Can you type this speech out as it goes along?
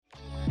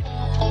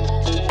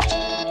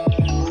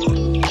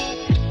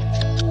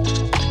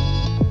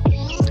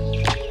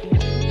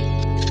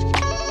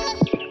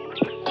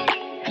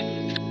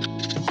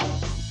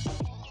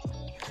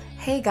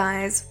Hey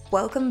guys,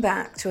 welcome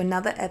back to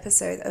another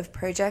episode of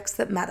Projects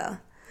That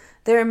Matter.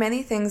 There are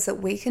many things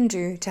that we can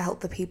do to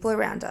help the people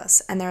around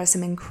us, and there are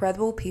some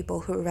incredible people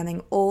who are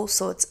running all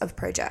sorts of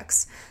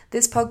projects.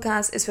 This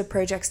podcast is for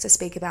projects to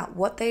speak about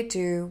what they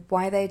do,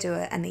 why they do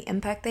it, and the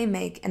impact they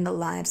make in the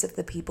lives of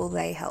the people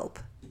they help.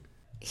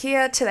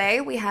 Here today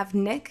we have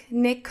Nick.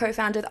 Nick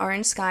co-founded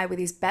Orange Sky with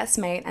his best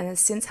mate and has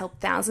since helped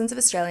thousands of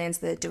Australians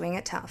that are doing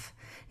it tough.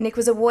 Nick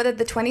was awarded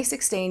the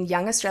 2016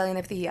 Young Australian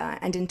of the Year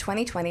and in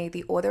 2020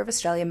 the Order of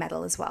Australia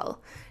Medal as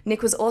well.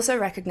 Nick was also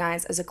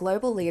recognised as a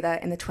global leader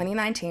in the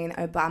 2019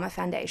 Obama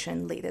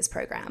Foundation Leaders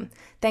Program.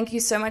 Thank you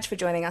so much for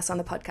joining us on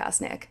the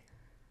podcast, Nick.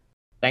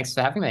 Thanks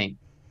for having me.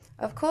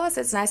 Of course,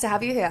 it's nice to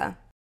have you here.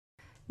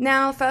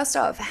 Now, first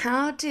off,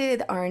 how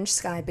did Orange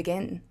Sky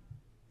begin?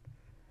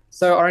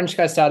 So Orange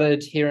Sky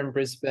started here in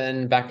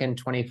Brisbane back in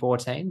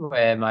 2014,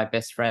 where my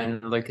best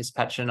friend Lucas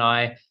Patch and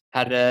I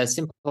had a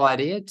simple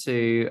idea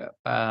to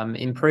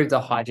improve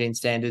the hygiene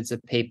standards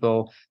of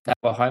people that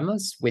were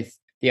homeless, with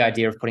the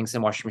idea of putting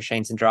some washing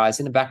machines and dryers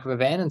in the back of a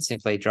van and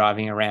simply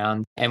driving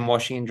around and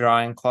washing and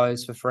drying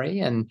clothes for free.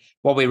 And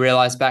what we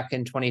realized back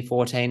in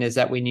 2014 is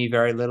that we knew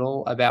very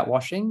little about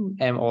washing,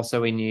 and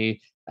also we knew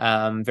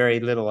very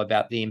little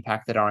about the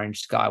impact that Orange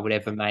Sky would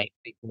ever make,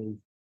 because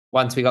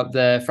once we got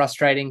the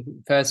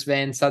frustrating first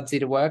van sudsy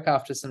to work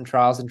after some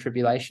trials and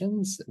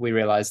tribulations, we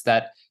realized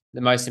that the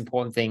most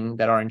important thing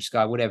that Orange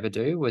Sky would ever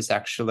do was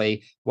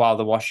actually, while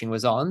the washing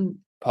was on,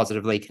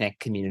 positively connect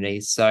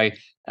communities. So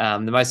the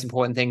most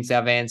important things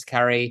our vans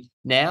carry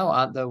now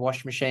aren't the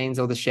washing machines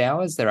or the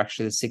showers. They're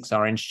actually the 6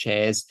 orange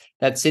chairs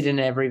that sit in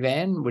every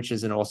van, which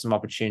is an awesome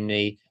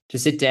opportunity to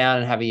sit down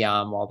and have a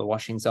yarn while the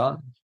washing's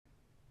on.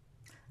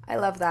 I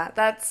love that.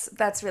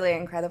 That's really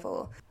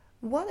incredible.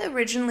 What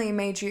originally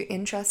made you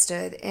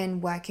interested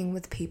in working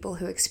with people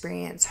who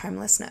experience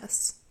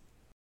homelessness?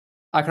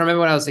 I can remember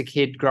when I was a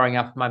kid growing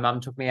up, my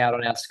mum took me out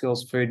on our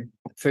school's food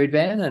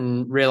van,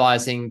 and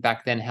realizing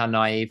back then how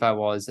naive I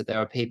was, that there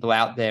were people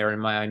out there in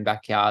my own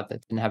backyard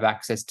that didn't have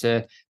access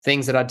to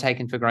things that I'd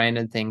taken for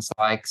granted, things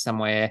like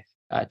somewhere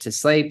to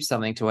sleep,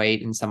 something to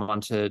eat, and someone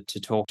to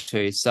talk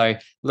to. So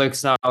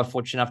Lucas and I were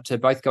fortunate enough to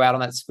both go out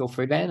on that school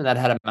food van, and that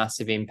had a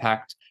massive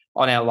impact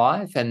on our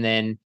life. And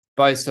then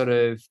both sort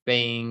of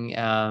being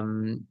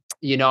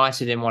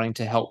united in wanting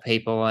to help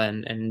people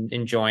and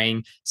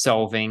enjoying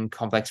solving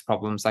complex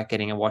problems like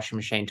getting a washing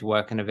machine to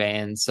work in a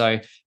van. So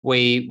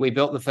we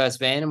built the first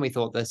van, and we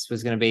thought this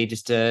was going to be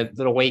just a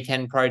little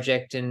weekend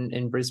project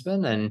in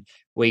Brisbane, and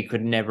we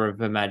could never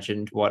have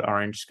imagined what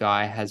Orange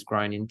Sky has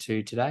grown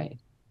into today.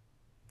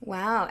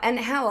 Wow. And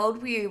how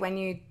old were you when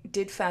you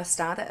did first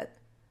start it?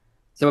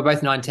 So we're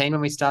both 19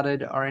 when we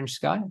started Orange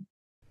Sky.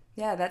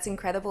 Yeah, that's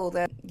incredible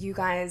that you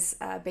guys,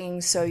 being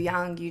so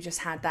young, you just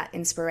had that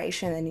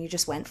inspiration and you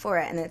just went for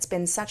it. And it's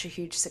been such a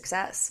huge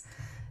success.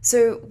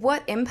 So,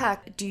 what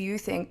impact do you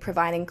think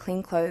providing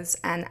clean clothes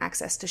and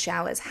access to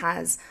showers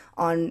has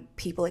on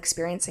people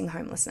experiencing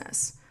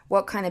homelessness?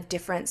 What kind of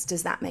difference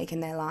does that make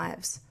in their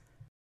lives?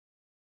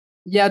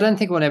 Yeah, I don't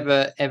think we'll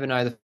ever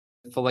know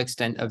the full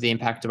extent of the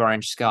impact of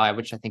Orange Sky,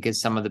 which I think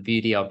is some of the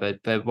beauty of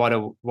it. But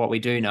what we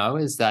do know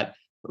is that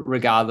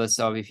regardless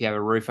of if you have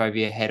a roof over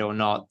your head or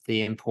not,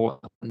 the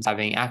importance of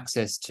having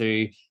access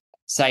to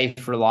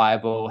safe,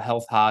 reliable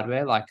health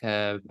hardware like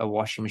a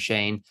washing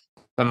machine,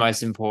 but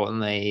most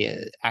importantly,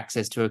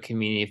 access to a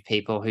community of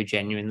people who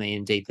genuinely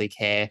and deeply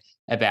care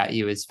about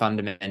you is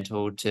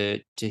fundamental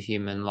to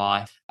human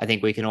life. I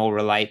think we can all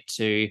relate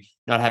to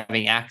not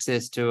having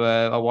access to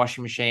a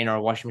washing machine, or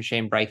a washing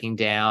machine breaking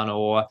down,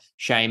 or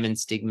shame and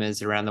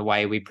stigmas around the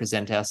way we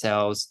present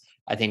ourselves.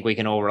 I think we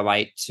can all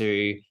relate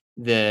to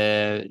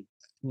the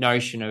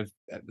notion of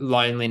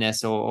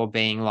loneliness, or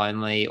being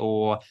lonely,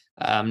 or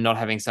not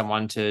having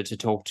someone to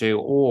talk to,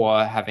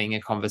 or having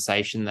a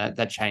conversation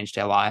that changed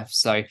our life.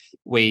 So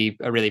we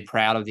are really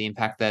proud of the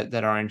impact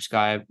that Orange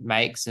Sky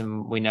makes,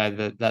 and we know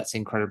that that's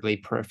incredibly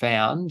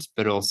profound,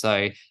 but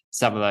also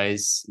some of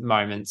those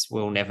moments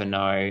we'll never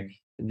know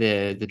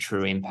the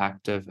true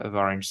impact of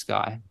Orange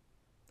Sky.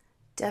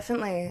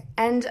 Definitely.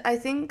 And I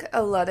think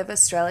a lot of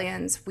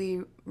Australians,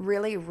 we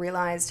really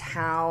realized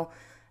how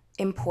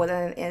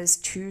important it is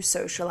to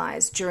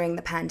socialize during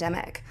the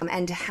pandemic,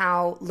 and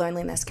how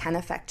loneliness can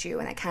affect you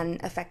and it can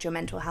affect your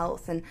mental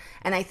health. And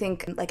I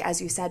think, like as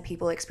you said,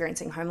 people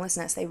experiencing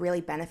homelessness, they really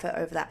benefit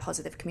over that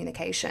positive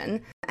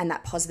communication and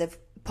that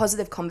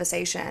positive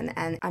conversation.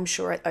 And I'm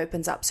sure it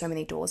opens up so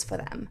many doors for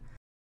them.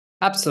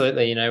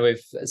 Absolutely.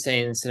 We've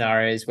seen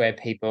scenarios where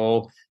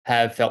people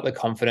have felt the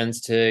confidence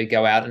to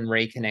go out and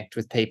reconnect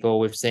with people.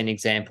 We've seen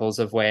examples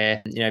of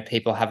where,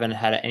 people haven't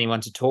had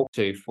anyone to talk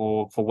to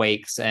for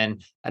weeks,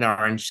 and an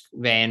orange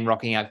van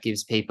rocking up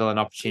gives people an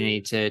opportunity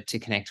to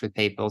connect with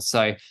people.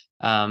 So,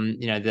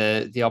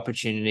 the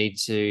opportunity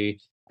to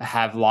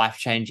have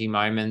life-changing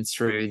moments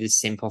through this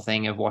simple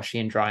thing of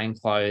washing and drying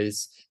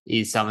clothes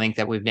is something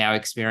that we've now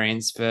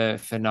experienced for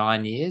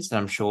 9 years, and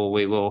I'm sure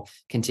we will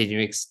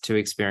continue to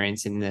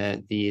experience in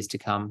the years to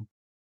come.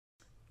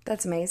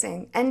 That's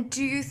amazing. And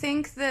do you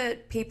think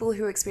that people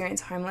who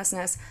experience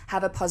homelessness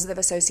have a positive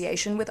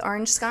association with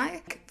Orange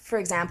Sky? For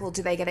example,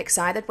 do they get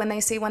excited when they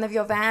see one of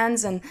your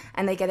vans and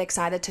they get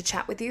excited to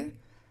chat with you?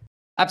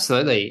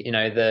 Absolutely.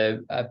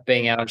 The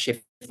being out on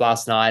shift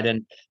last night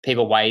and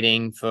people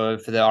waiting for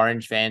the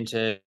orange van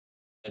to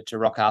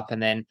rock up,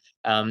 and then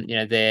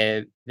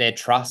their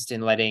trust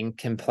in letting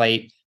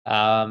complete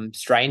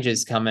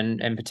strangers come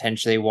and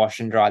potentially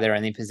wash and dry their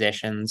only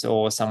possessions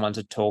or someone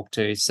to talk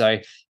to. So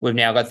we've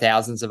now got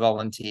thousands of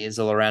volunteers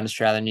all around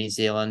Australia and New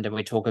Zealand, and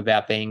we talk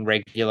about being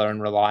regular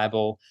and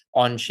reliable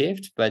on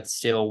shift, but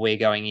still we're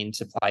going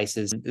into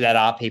places that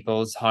are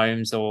people's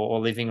homes or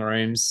living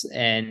rooms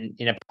and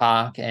in a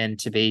park, and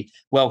to be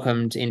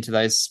welcomed into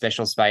those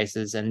special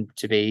spaces and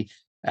to be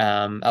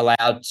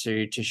allowed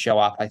to show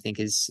up, I think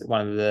is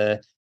one of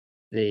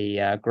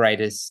the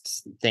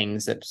greatest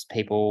things that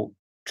people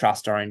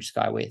trust Orange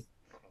Sky with.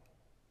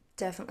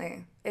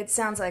 Definitely. It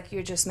sounds like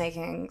you're just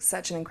making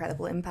such an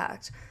incredible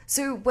impact.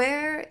 So,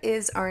 where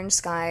is Orange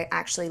Sky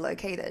actually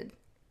located?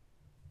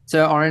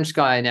 So Orange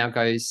Sky now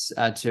goes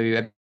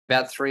to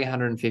about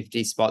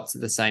 350 spots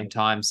at the same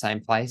time, same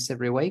place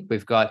every week.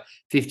 We've got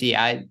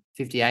 58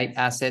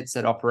 assets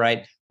that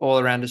operate all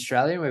around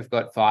Australia. We've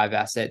got 5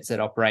 assets that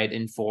operate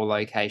in 4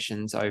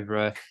 locations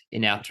over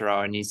in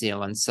Aotearoa, New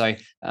Zealand. So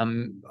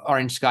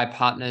Orange Sky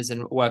partners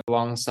and work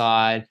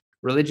alongside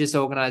religious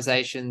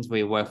organisations.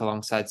 We work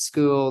alongside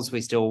schools.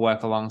 We still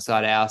work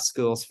alongside our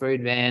schools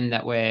food van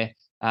that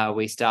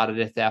we started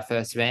with our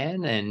first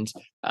van, and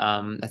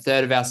a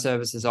third of our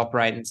services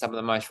operate in some of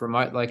the most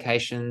remote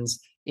locations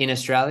in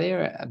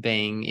Australia,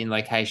 being in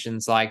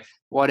locations like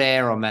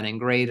Wadair or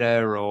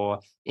Maningrida or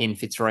in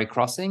Fitzroy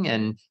Crossing.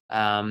 And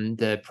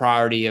the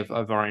priority of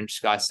Orange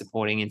Sky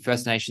supporting in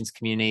First Nations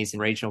communities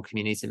and regional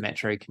communities and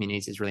metro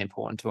communities is really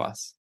important to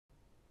us.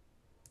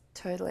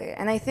 Totally.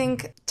 And I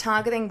think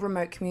targeting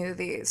remote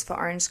communities for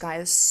Orange Sky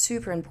is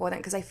super important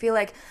because I feel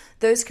like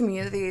those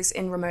communities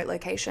in remote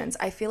locations,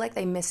 I feel like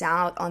they miss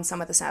out on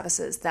some of the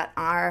services that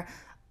are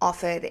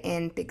offered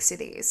in big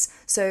cities.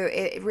 So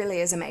it really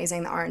is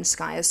amazing that Orange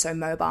Sky is so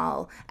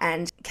mobile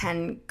and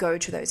can go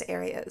to those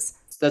areas.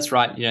 That's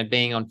right.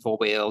 Being on 4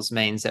 wheels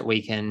means that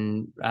we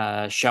can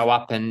show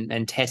up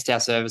and test our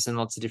service in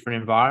lots of different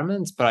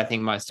environments. But I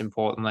think most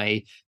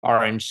importantly,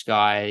 Orange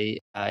Sky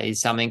is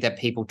something that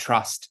people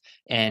trust,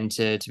 and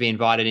to be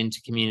invited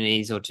into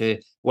communities or to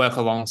work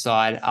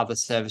alongside other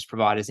service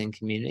providers in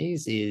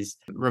communities is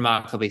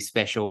remarkably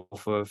special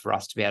for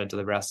us to be able to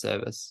deliver our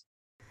service.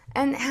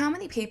 And how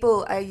many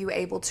people are you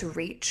able to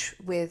reach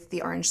with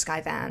the Orange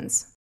Sky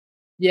vans?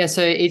 Yeah,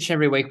 so each and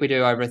every week we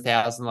do over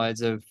 1,000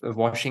 loads of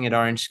washing at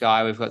Orange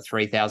Sky. We've got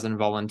 3,000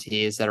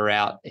 volunteers that are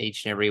out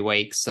each and every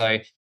week. So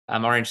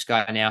Orange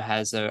Sky now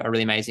has a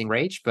really amazing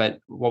reach. But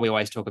what we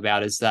always talk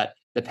about is that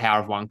the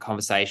power of one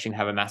conversation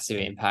have a massive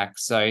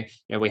impact. So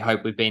we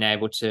hope we've been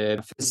able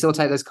to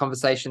facilitate those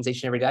conversations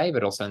each and every day,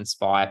 but also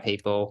inspire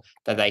people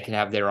that they can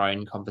have their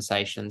own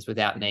conversations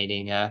without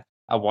needing a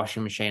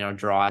washing machine or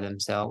dryer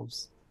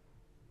themselves.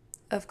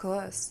 Of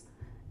course.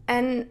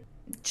 And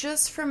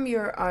just from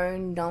your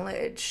own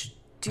knowledge,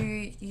 do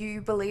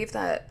you believe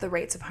that the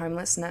rates of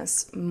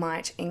homelessness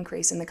might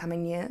increase in the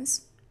coming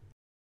years?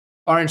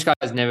 Orange Sky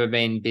has never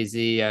been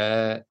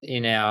busier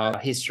in our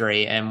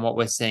history, and what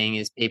we're seeing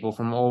is people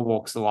from all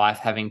walks of life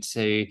having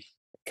to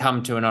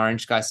come to an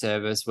Orange Sky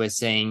service. We're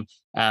seeing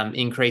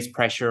increased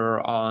pressure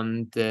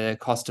on the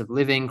cost of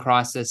living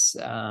crisis.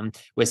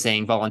 We're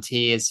seeing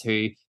volunteers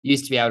who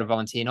used to be able to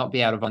volunteer not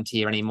be able to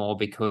volunteer anymore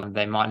because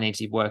they might need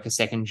to work a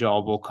second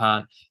job or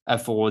can't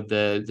afford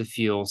the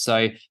fuel.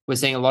 So we're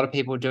seeing a lot of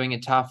people doing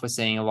it tough. We're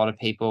seeing a lot of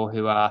people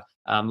who are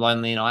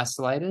lonely and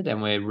isolated,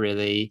 and we're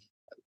really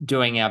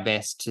doing our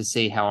best to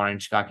see how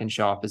Orange Sky can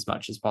show up as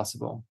much as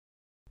possible.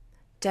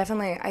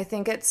 Definitely. I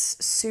think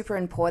it's super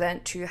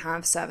important to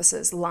have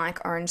services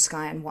like Orange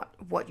Sky and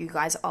what you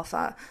guys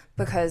offer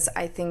because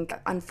I think,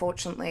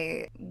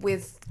 unfortunately,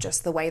 with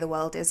just the way the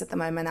world is at the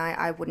moment,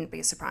 I wouldn't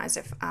be surprised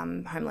if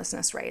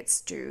homelessness rates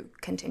do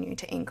continue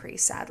to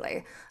increase,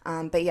 sadly.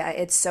 But yeah,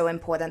 it's so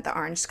important that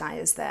Orange Sky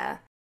is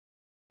there.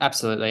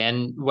 Absolutely.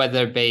 And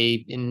whether it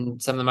be in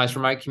some of the most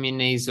remote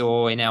communities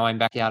or in our own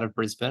backyard of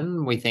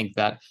Brisbane, we think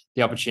that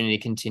the opportunity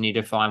to continue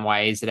to find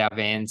ways that our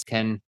vans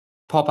can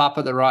pop up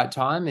at the right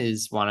time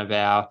is one of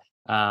our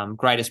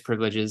greatest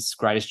privileges,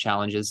 greatest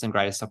challenges, and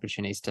greatest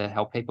opportunities to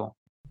help people.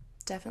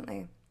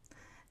 Definitely.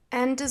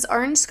 And does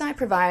Orange Sky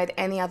provide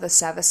any other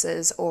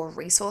services or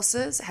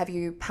resources? Have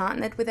you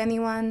partnered with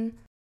anyone?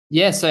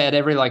 Yeah, so at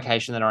every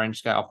location that Orange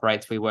Sky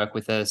operates, we work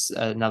with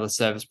another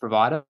service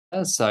provider.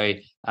 So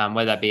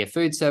whether that be a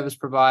food service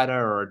provider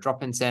or a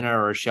drop-in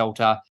center or a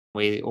shelter,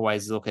 we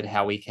always look at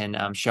how we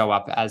can show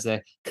up as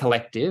a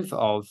collective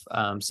of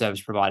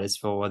service providers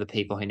for the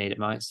people who need it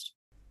most.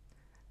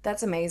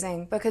 That's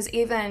amazing, because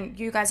even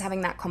you guys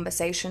having that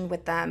conversation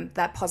with them,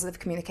 that positive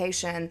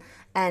communication,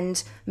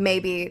 and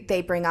maybe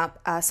they bring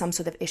up some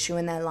sort of issue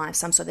in their life,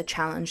 some sort of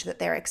challenge that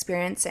they're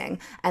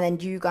experiencing, and then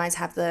you guys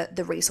have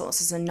the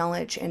resources and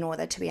knowledge in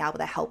order to be able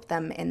to help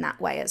them in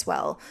that way as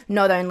well.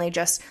 Not only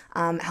just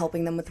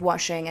helping them with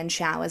washing and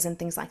showers and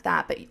things like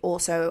that, but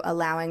also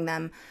allowing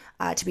them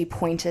to be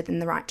pointed in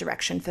the right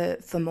direction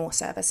for more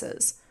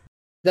services.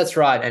 That's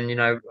right.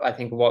 And, I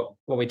think what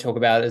we talk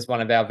about as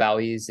one of our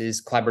values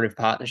is collaborative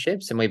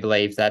partnerships. And we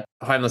believe that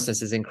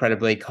homelessness is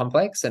incredibly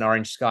complex and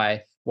Orange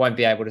Sky won't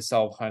be able to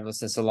solve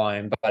homelessness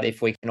alone. But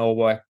if we can all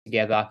work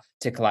together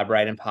to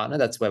collaborate and partner,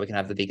 that's where we can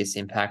have the biggest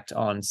impact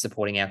on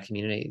supporting our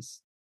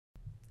communities.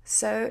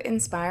 So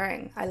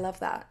inspiring. I love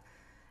that.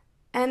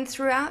 And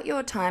throughout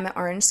your time at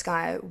Orange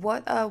Sky,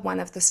 what are one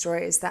of the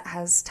stories that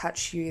has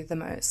touched you the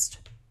most?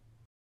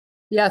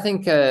 Yeah, I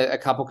think a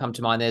couple come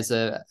to mind. There's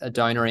a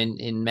donor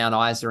in Mount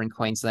Isa in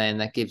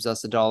Queensland that gives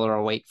us $1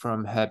 a week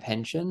from her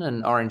pension,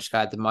 and Orange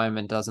Sky at the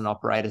moment doesn't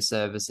operate a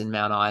service in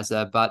Mount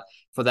Isa. But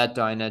for that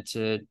donor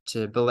to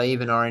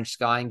believe in Orange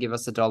Sky and give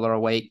us $1 a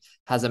week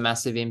has a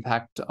massive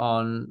impact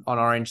on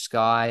Orange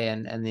Sky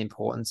and the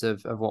importance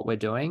of what we're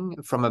doing.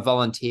 From a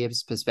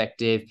volunteer's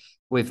perspective,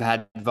 we've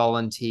had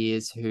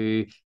volunteers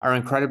who are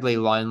incredibly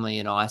lonely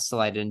and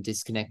isolated and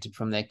disconnected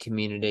from their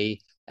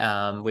community.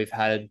 We've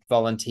had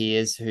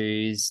volunteers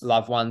whose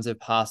loved ones have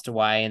passed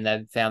away and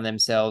they've found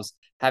themselves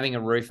having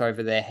a roof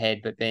over their head,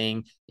 but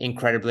being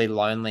incredibly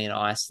lonely and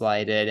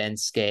isolated and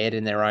scared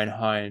in their own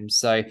homes.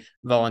 So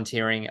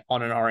volunteering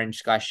on an Orange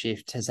Sky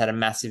shift has had a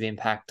massive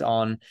impact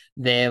on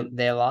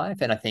their life.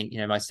 And I think,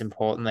 most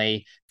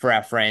importantly for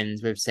our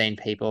friends, we've seen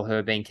people who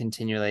have been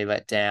continually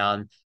let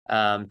down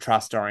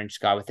trust Orange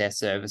Sky with their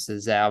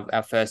services.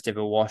 Our first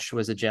ever wash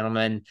was a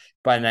gentleman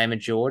by the name of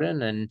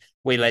Jordan, and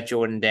we let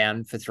Jordan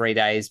down for 3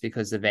 days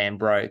because the van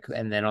broke.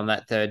 And then on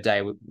that third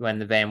day, when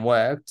the van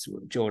worked,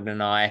 Jordan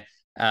and I,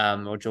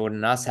 or Jordan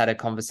and us, had a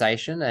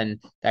conversation,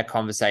 and that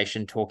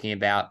conversation talking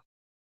about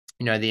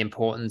the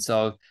importance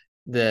of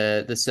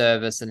the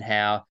service and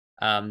how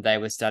they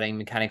were studying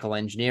mechanical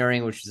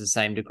engineering, which was the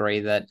same degree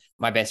that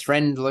my best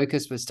friend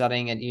Lucas was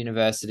studying at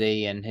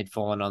university, and had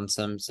fallen on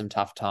some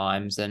tough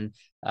times, and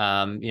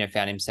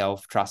found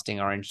himself trusting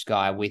Orange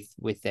Sky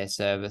with their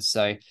service.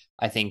 So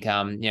I think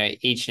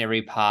each and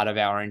every part of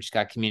our Orange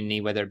Sky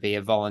community, whether it be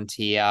a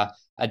volunteer,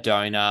 a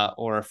donor,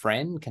 or a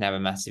friend, can have a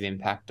massive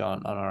impact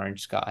on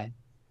Orange Sky.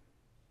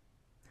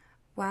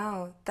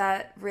 Wow,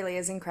 that really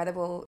is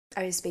incredible.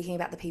 I was speaking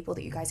about the people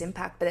that you guys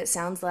impact, but it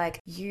sounds like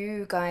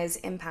you guys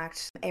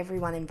impact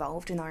everyone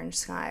involved in Orange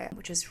Sky,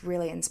 which is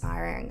really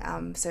inspiring.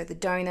 So the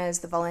donors,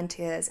 the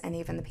volunteers, and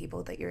even the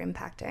people that you're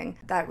impacting,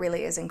 that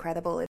really is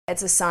incredible.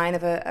 It's a sign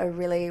of a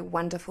really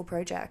wonderful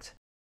project.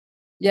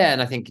 Yeah,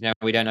 and I think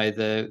we don't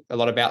know a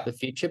lot about the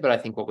future, but I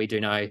think what we do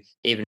know,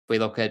 even if we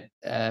look at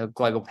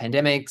global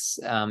pandemics,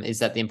 is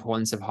that the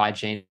importance of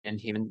hygiene and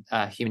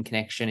human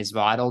connection is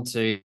vital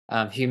to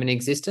human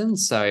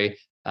existence. So,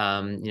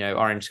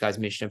 Orange Sky's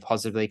mission of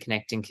positively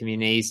connecting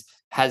communities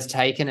has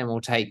taken and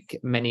will take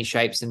many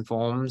shapes and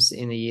forms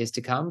in the years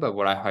to come. But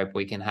what I hope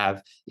we can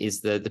have is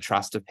the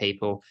trust of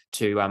people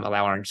to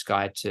allow Orange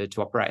Sky to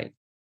operate.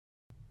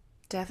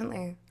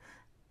 Definitely.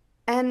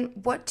 And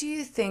what do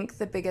you think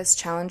the biggest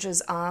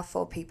challenges are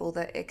for people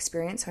that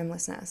experience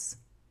homelessness?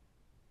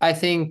 I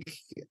think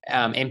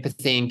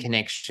empathy and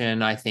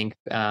connection. I think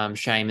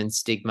shame and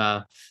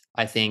stigma.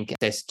 I think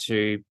access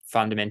to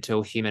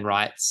fundamental human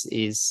rights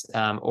is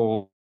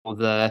all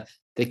the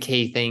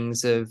key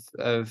things of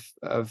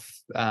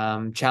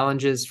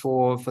challenges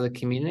for the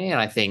community. And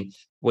I think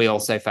we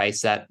also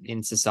face that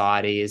in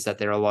society, is that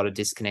there are a lot of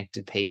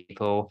disconnected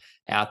people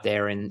out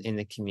there in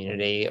the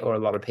community, or a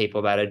lot of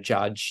people that are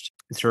judged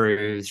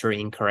through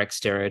incorrect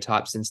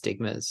stereotypes and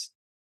stigmas.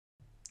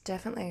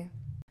 Definitely.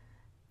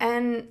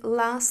 And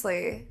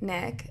lastly,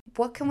 Nick,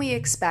 what can we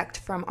expect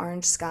from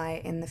Orange Sky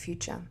in the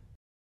future?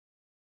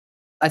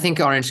 I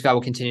think Orange Sky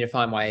will continue to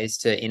find ways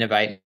to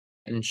innovate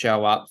and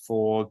show up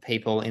for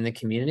people in the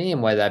community,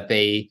 and whether that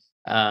be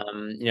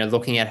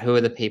looking at who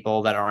are the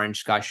people that Orange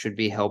Sky should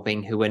be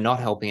helping, who we're not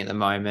helping at the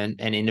moment,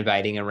 and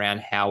innovating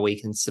around how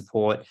we can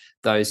support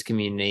those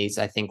communities.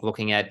 I think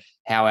looking at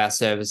how our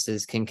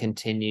services can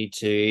continue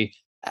to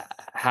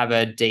have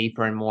a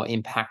deeper and more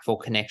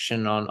impactful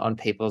connection on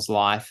people's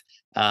life,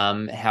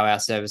 how our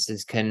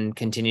services can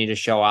continue to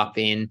show up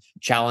in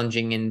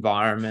challenging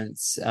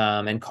environments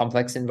and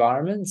complex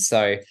environments.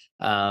 So,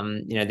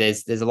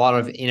 there's a lot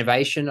of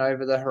innovation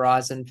over the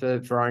horizon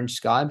for Orange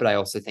Sky, but I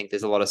also think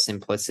there's a lot of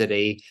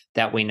simplicity,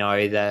 that we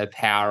know the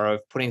power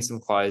of putting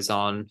some clothes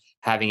on,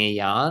 having a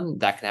yarn,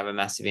 that can have a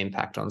massive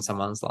impact on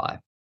someone's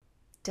life.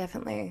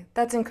 Definitely.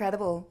 That's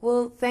incredible.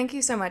 Well, thank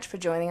you so much for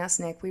joining us,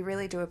 Nick. We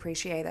really do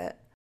appreciate it.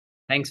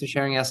 Thanks for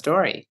sharing our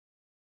story.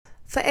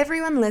 For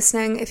everyone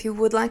listening, if you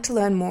would like to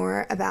learn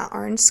more about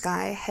Orange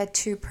Sky, head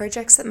to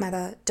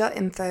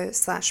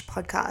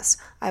projectsthatmatter.info/podcast.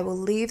 I will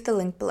leave the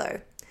link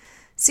below.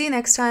 See you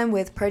next time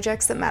with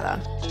Projects That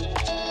Matter.